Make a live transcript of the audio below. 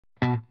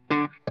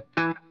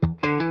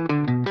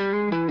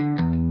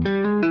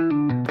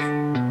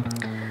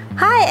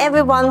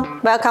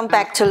everyone, welcome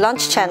back to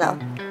Launch Channel.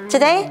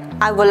 Today,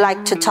 I would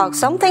like to talk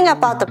something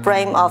about the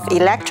brain of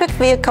electric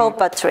vehicle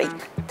battery,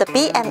 the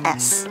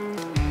BMS.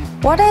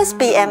 What is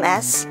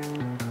BMS?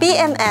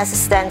 BMS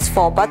stands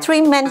for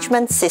Battery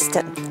Management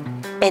System.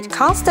 It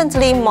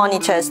constantly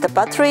monitors the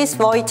battery's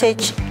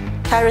voltage,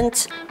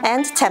 current,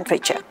 and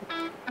temperature,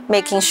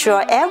 making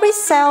sure every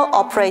cell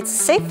operates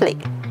safely.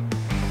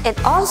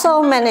 It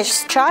also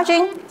manages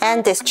charging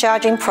and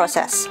discharging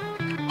process,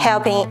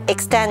 helping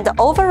extend the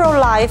overall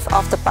life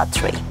of the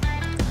battery.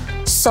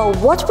 So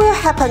what will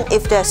happen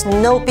if there's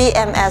no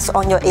BMS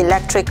on your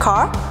electric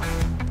car?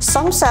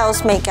 Some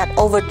cells may get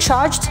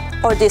overcharged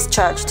or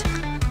discharged,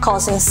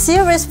 causing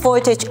serious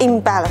voltage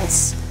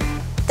imbalance.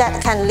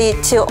 That can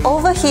lead to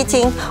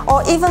overheating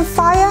or even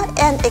fire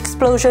and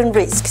explosion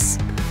risks.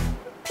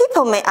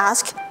 People may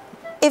ask,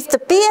 if the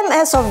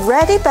BMS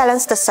already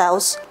balanced the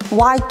cells,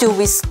 why do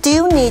we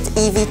still need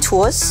EV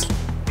tools?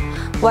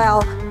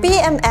 Well,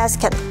 BMS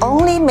can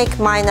only make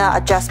minor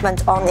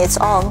adjustments on its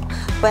own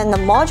when the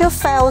module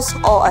fails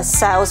or a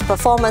cell's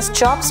performance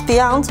drops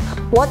beyond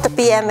what the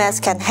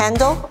BMS can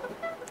handle.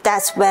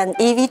 That's when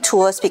EV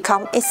tools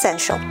become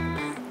essential.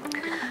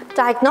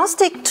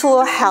 Diagnostic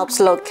tool helps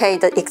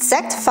locate the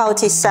exact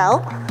faulty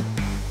cell,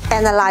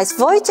 analyze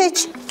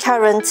voltage,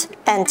 current,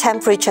 and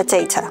temperature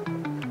data.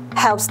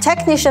 Helps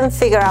technicians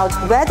figure out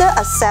whether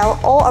a cell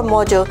or a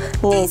module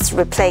needs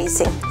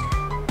replacing.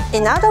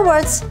 In other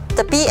words,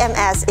 the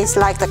BMS is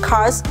like the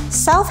car's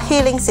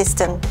self-healing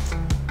system,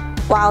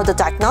 while the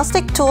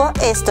diagnostic tool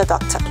is the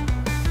doctor.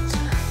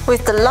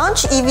 With the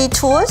Launch EV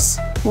tools,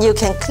 you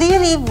can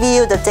clearly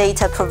view the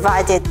data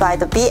provided by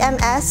the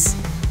BMS,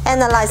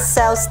 analyze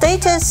cell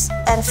status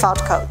and fault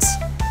codes,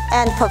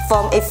 and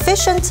perform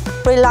efficient,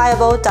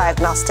 reliable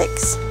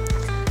diagnostics.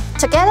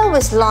 Together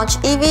with Launch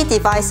EV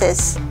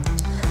devices,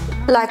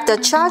 like the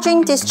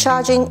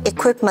charging-discharging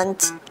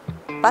equipment,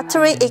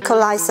 battery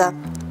equalizer,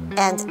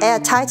 and air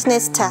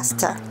tightness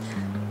tester,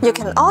 you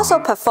can also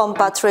perform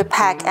battery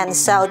pack and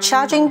cell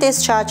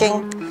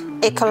charging-discharging,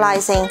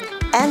 equalizing,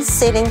 and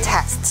sealing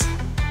tests.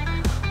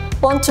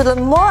 Want to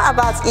learn more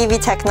about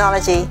EV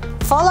technology?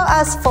 Follow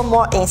us for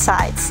more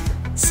insights.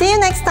 See you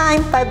next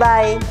time.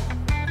 Bye-bye.